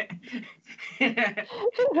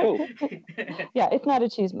 Cool. Yeah, it's not a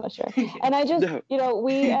cheese musher. And I just,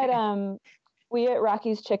 we at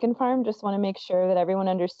Rocky's Chicken Farm just want to make sure that everyone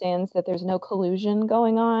understands that there's no collusion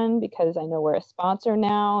going on, because I know we're a sponsor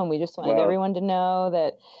now, and we just wanted everyone to know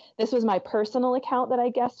that this was my personal account that I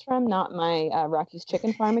guessed from, not my Rocky's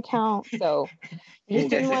Chicken Farm account. So we just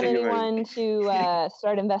didn't want anyone to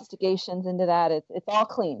start investigations into that. It's all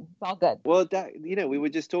clean. It's all good. Well, we were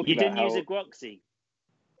just talking about how... You didn't use a Guaxi.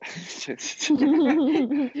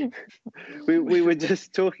 we were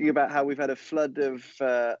just talking about how we've had a flood of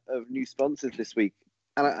new sponsors this week,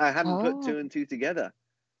 and I hadn't put two and two together.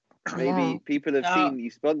 Maybe people have seen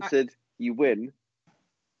you sponsored, you win.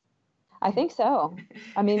 I think so.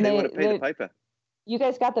 I mean, they want to pay the piper. You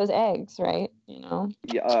guys got those eggs, right? You know.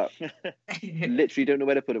 Yeah. Literally don't know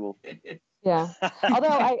where to put them all. Yeah.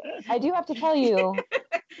 Although I do have to tell you,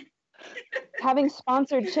 having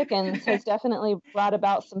sponsored chickens has definitely brought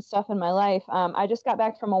about some stuff in my life. I just got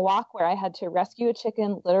back from a walk where I had to rescue a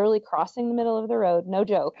chicken literally crossing the middle of the road. No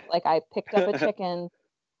joke. Like, I picked up a chicken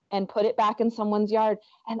and put it back in someone's yard.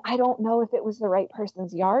 And I don't know if it was the right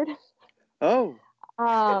person's yard. Oh.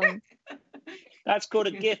 That's called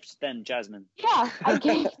a gift then, Jasmine. Yeah, I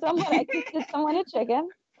gifted someone a chicken.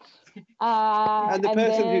 And the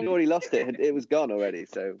person who'd already lost it was gone already,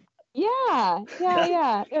 so... Yeah.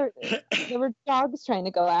 There were dogs trying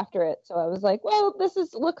to go after it, so I was like, "Well,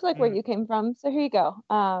 looks like where you came from, so here you go."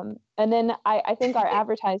 And then I think our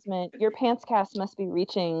advertisement, your Pantscast, must be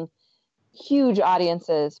reaching huge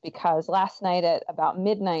audiences, because last night at about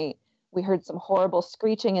midnight, we heard some horrible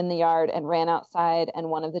screeching in the yard and ran outside, and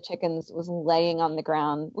one of the chickens was laying on the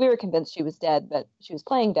ground. We were convinced she was dead, but she was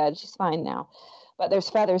playing dead. She's fine now, but there's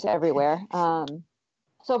feathers everywhere.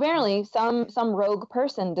 So apparently some rogue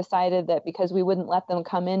person decided that because we wouldn't let them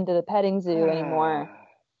come into the petting zoo anymore,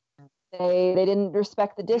 they didn't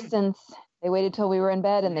respect the distance. They waited till we were in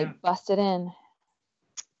bed and they busted in.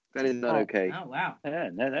 That is not okay. Oh, wow.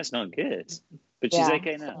 Yeah, no, that's not good. But she's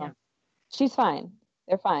okay now. So she's fine.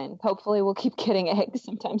 They're fine. Hopefully we'll keep getting eggs.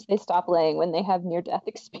 Sometimes they stop laying when they have near-death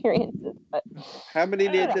experiences. But how many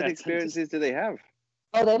near-death experiences do they have?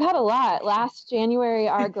 Oh, they've had a lot. Last January,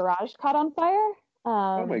 our garage caught on fire.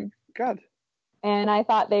 Oh my God. And I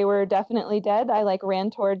thought they were definitely dead. I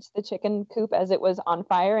ran towards the chicken coop as it was on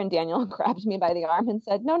fire, and Daniel grabbed me by the arm and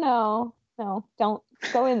said, no, don't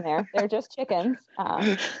go in there. They're just chickens.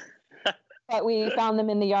 But we found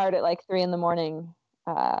them in the yard at 3 a.m.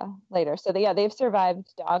 Later. So they've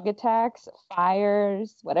survived dog attacks,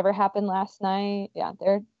 fires, whatever happened last night. Yeah,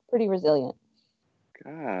 they're pretty resilient.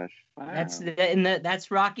 Gosh. Wow.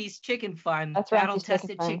 That's Rocky's Chicken Farm. That's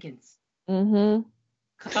battle-tested chickens. Mm-hmm.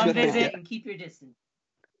 Come visit and keep your distance.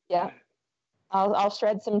 Yeah. I'll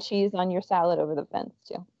shred some cheese on your salad over the fence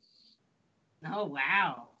too. Oh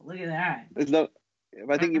wow! Look at that. I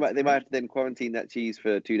think they might have to then quarantine that cheese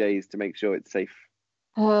for 2 days to make sure it's safe.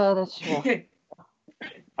 Oh, that's true.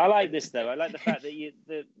 I like this though. I like the fact that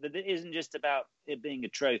that it isn't just about it being a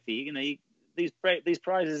trophy. These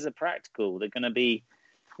prizes are practical. It's going to be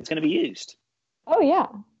used. Oh yeah.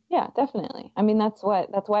 Yeah, definitely. I mean, that's why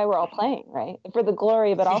we're all playing, right? For the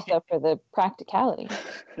glory, but also for the practicality.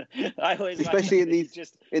 I always especially in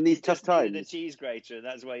these tough times. The cheese grater.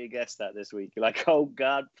 That's why you guessed that this week. You're like, oh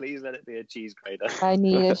God, please let it be a cheese grater. I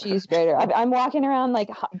need a cheese grater. I'm walking around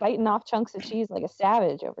biting off chunks of cheese like a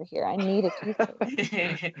savage over here. I need a cheese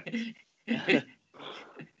grater.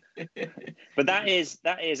 But that is,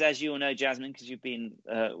 as you all know, Jasmine, because you've been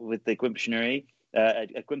with the Gwimptionary,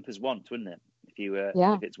 a Gwimpers want, wouldn't it?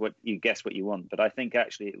 If it's what you guess what you want. But I think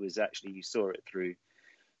actually you saw it through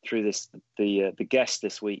the guest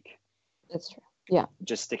this week. That's true. Yeah.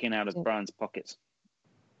 Just sticking out of Brian's pockets.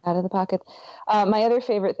 Out of the pocket. My other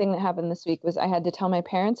favorite thing that happened this week was I had to tell my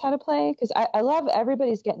parents how to play, because I love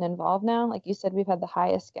everybody's getting involved now. Like you said, we've had the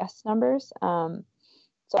highest guest numbers.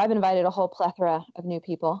 So I've invited a whole plethora of new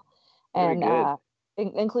people, and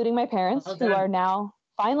including my parents, who are now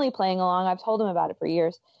finally playing along. I've told them about it for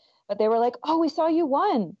years, but they were like, "Oh, we saw you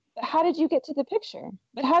won. But how did you get to the picture?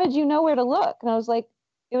 But how did you know where to look?" And I was like,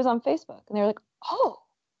 "It was on Facebook." And they were like, "Oh,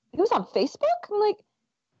 it was on Facebook?" I'm like,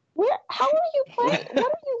 "Where? How are you playing? What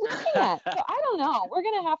are you looking at?" So I don't know. We're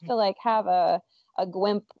gonna have to like have a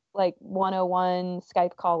GWIMP like 101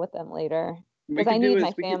 Skype call with them later, because I need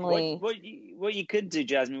my family. What you could do,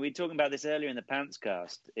 Jasmine, we were talking about this earlier in the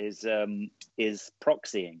Pantscast, is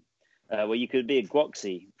proxying, where you could be a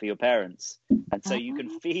Gwoxy for your parents, and so you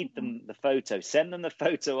can feed them the photo, send them the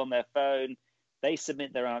photo on their phone. They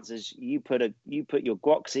submit their answers. You put your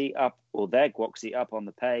Gwoxy up, or their Gwoxy up on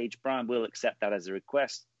the page. Brian will accept that as a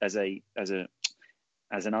request, as an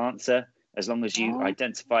answer, as long as you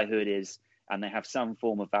identify who it is and they have some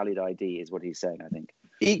form of valid ID, is what he's saying, I think.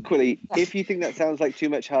 Equally, if you think that sounds like too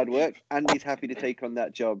much hard work, Andy's happy to take on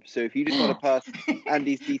that job. So if you just want to pass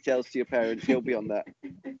Andy's details to your parents, he'll be on that.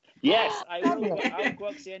 Yes, I'll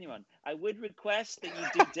Gwoxy anyone. I would request that you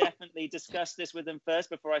do definitely discuss this with them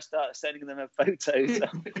first before I start sending them a photos of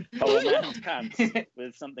a man's pants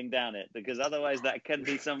with something down it, because otherwise that can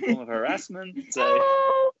be some form of harassment. So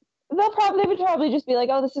they would probably just be like,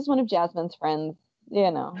 "Oh, this is one of Jasmine's friends,"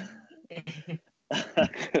 you know.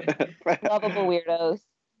 Lovable weirdos.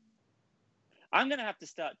 I'm going to have to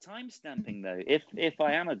start time-stamping, though, if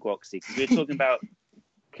I am a Gwoxy, because we're talking about...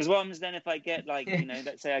 Because what happens then if I get, like, you know,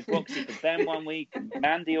 let's say I Gwoxy for them one week,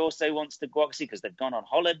 Mandy also wants to Gwoxy because they've gone on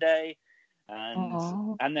holiday,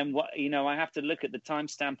 and then, what, you know, I have to look at the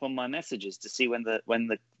timestamp on my messages to see when the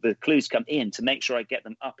clues come in to make sure I get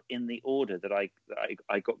them up in the order that I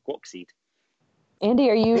got Gwoxied. Andy,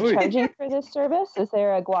 are you charging for this service? Is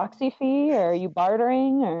there a Gwoxy fee, or are you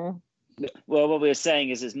bartering, or... Well, what we were saying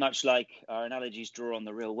is, as much like our analogies draw on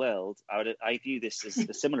the real world, I view this as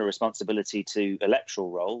a similar responsibility to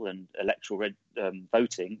electoral roll and electoral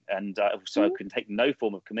voting, and so I can take no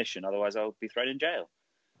form of commission, otherwise I'll be thrown in jail.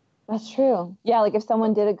 That's true. Yeah, like if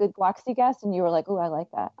someone did a good Gwoxy guess and you were like, "Oh, I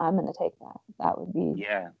like that. I'm going to take that." That would be...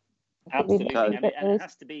 Yeah, absolutely. And it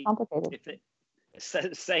has to be complicated.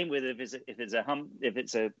 Same with if it's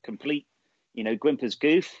a complete, you know, Gwimper's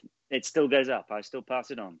goof, it still goes up. I still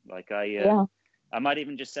pass it on. Like I might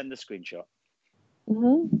even just send a screenshot.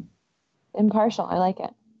 Impartial. I like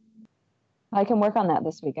it. I can work on that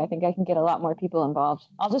this week. I think I can get a lot more people involved.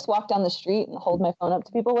 I'll just walk down the street and hold my phone up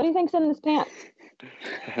to people. "What do you think's in this pants?"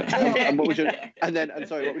 And what was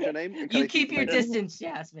your name? You keep your distance,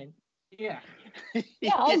 Jasmine. Yeah.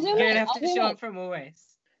 Yeah, I'll zoom in. You're gonna have to show up from a ways.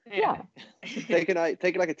 Yeah. Take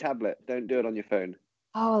it like a tablet. Don't do it on your phone.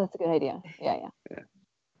 Oh, that's a good idea. Yeah.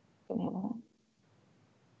 Can handle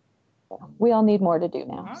that. Yeah. We all need more to do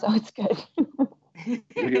now, so it's good.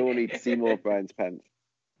 We all need to see more of Brian's pants.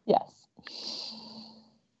 Yes.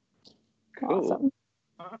 Cool. Awesome.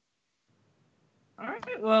 All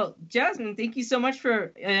right. Well, Jasmine, thank you so much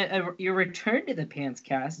for your return to the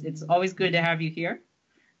Pantscast. It's always good to have you here.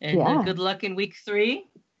 And good luck in week 3.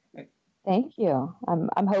 Thank you.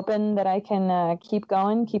 I'm hoping that I can keep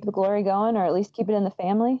going, keep the glory going, or at least keep it in the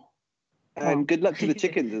family. And good luck to the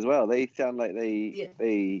chickens as well. They sound like they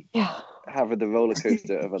have the roller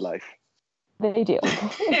coaster of a life. They do.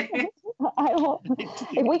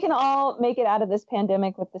 If we can all make it out of this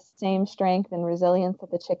pandemic with the same strength and resilience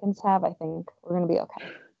that the chickens have, I think we're going to be okay.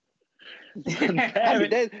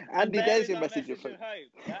 Andy, there's your message of hope.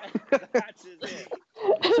 That's it.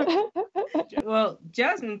 Well,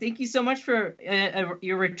 Jasmine, thank you so much for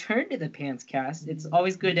your return to the Pantscast. It's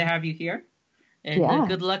always good to have you here. And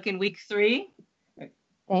good luck in week 3.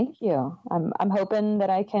 Thank you. I'm hoping that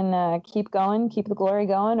I can keep going, keep the glory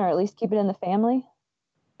going, or at least keep it in the family.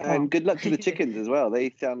 And good luck to the chickens as well. They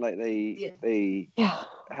sound like they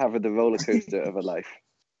have the roller coaster of a life.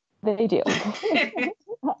 They do. If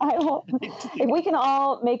we can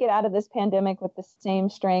all make it out of this pandemic with the same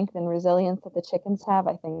strength and resilience that the chickens have,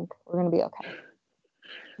 I think we're going to be okay.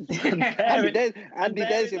 Andy,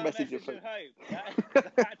 there's your message of hope.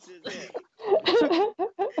 That's it.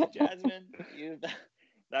 Jasmine,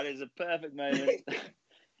 that is a perfect moment.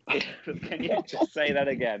 Can you just say that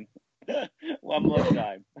again? One more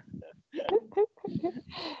time.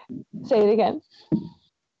 Say it again.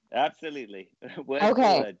 Absolutely. Word for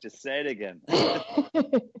word. Just say it again.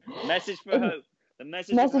 Message for hope. The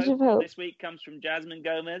message of hope this week comes from Jasmine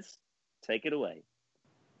Gomez. Take it away.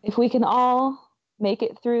 If we can all make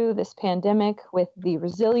it through this pandemic with the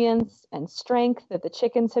resilience and strength that the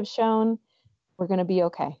chickens have shown, We're going to be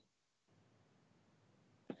okay.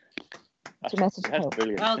 What's your message? That's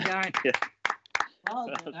brilliant. Well done. Yeah. Well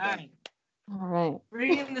done. All right.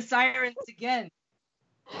 Bring in the sirens again.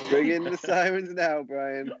 Bring in the sirens now,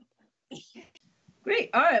 Brian. Great.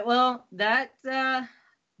 All right. Well, that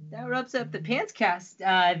wraps up the Pantscast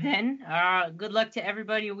then. Good luck to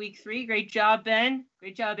everybody in week 3. Great job, Ben.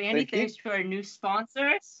 Great job, Andy. Thanks to our new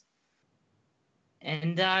sponsors.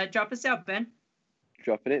 And drop us out, Ben.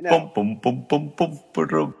 Dropping it now.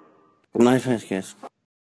 Nice, guys.